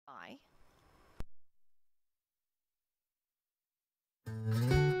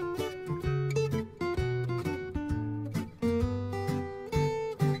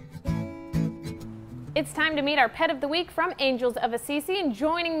It's time to meet our pet of the week from Angels of Assisi, and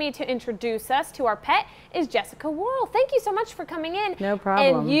joining me to introduce us to our pet is Jessica Worrell. Thank you so much for coming in. No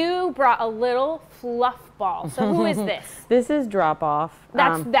problem. And you brought a little fluff ball. So who is this? This is Dropoff.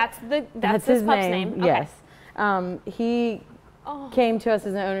 That's his pup's name. Okay. Yes. He came to us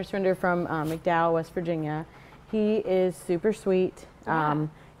as an owner surrender from McDowell, West Virginia. He is super sweet. Yeah.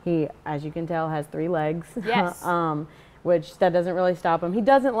 He, as you can tell, has 3 legs. Yes. Which that doesn't really stop him. He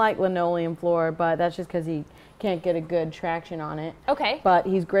doesn't like linoleum floor, but that's just because he can't get a good traction on it. Okay. But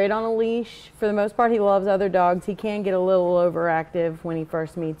he's great on a leash. For the most part, he loves other dogs. He can get a little overactive when he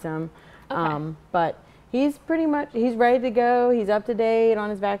first meets them. Okay. But he's pretty much, he's ready to go. He's up to date on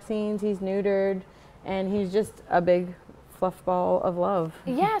his vaccines. He's neutered. And he's just a big fluff ball of love.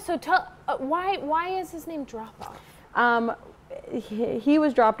 Yeah, so tell, why is his name Dropoff? He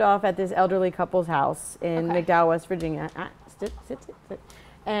was dropped off at this elderly couple's house in McDowell, West Virginia. Sit.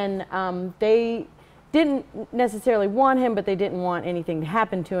 And they didn't necessarily want him, but they didn't want anything to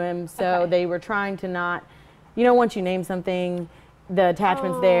happen to him. So they were trying to not, you know, once you name something, the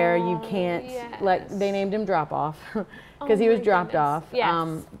attachment's there. You can't they named him Dropoff because he was dropped off.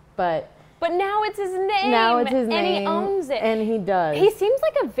 Yes. But now it's his name. Now it's his name. And he owns it. And he does. He seems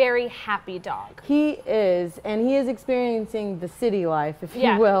like a very happy dog. He is. And he is experiencing the city life, if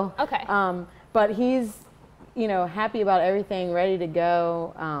you will. Okay. But he's, you know, happy about everything, ready to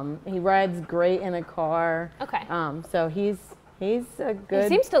go. He rides great in a car. Okay. So he's a good... He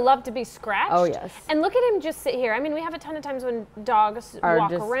seems to love to be scratched. Oh, yes. And look at him just sit here. I mean, we have a ton of times when dogs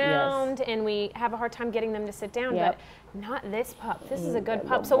walk around yes. and we have a hard time getting them to sit down, Yep. but not this pup. This is a good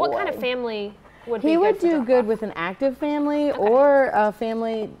pup. So what kind of family would be good? He would for do good Dropoff? with an active family or a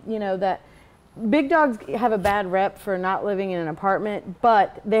family, you know, that... Big dogs have a bad rep for not living in an apartment,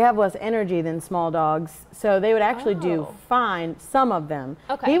 but they have less energy than small dogs, so they would actually do fine, some of them.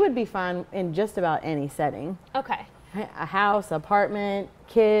 Okay. He would be fine in just about any setting. Okay. A house, apartment,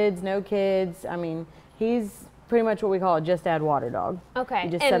 kids, no kids. I mean, he's pretty much what we call a just add water dog. Okay. You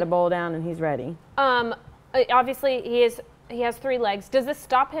just set a bowl down and he's ready. Obviously, he has 3 legs. Does this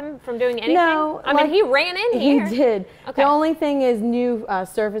stop him from doing anything? No. I mean, he ran in here. He did. Okay. The only thing is new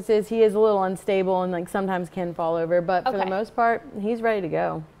surfaces. He is a little unstable and like sometimes can fall over, but for the most part, he's ready to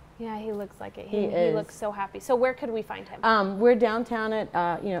go. Yeah, he looks like it. He looks so happy. So where could we find him? We're downtown at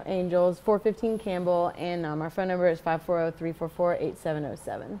Angels, 415 Campbell, and our phone number is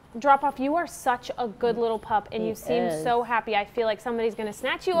 540-344-8707. Dropoff, you are such a good little pup, and you seem so happy. I feel like somebody's going to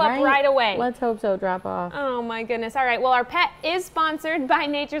snatch you up right away. Let's hope so, Dropoff. Oh my goodness. All right, well, our pet is sponsored by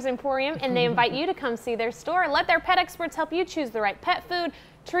Nature's Emporium, and they invite you to come see their store. Let their pet experts help you choose the right pet food,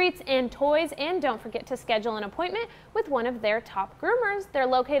 treats, and toys, and don't forget to schedule an appointment with one of their top groomers. They're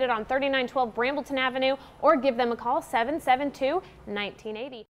located on 3912 Brambleton Avenue, or give them a call, 772-1980.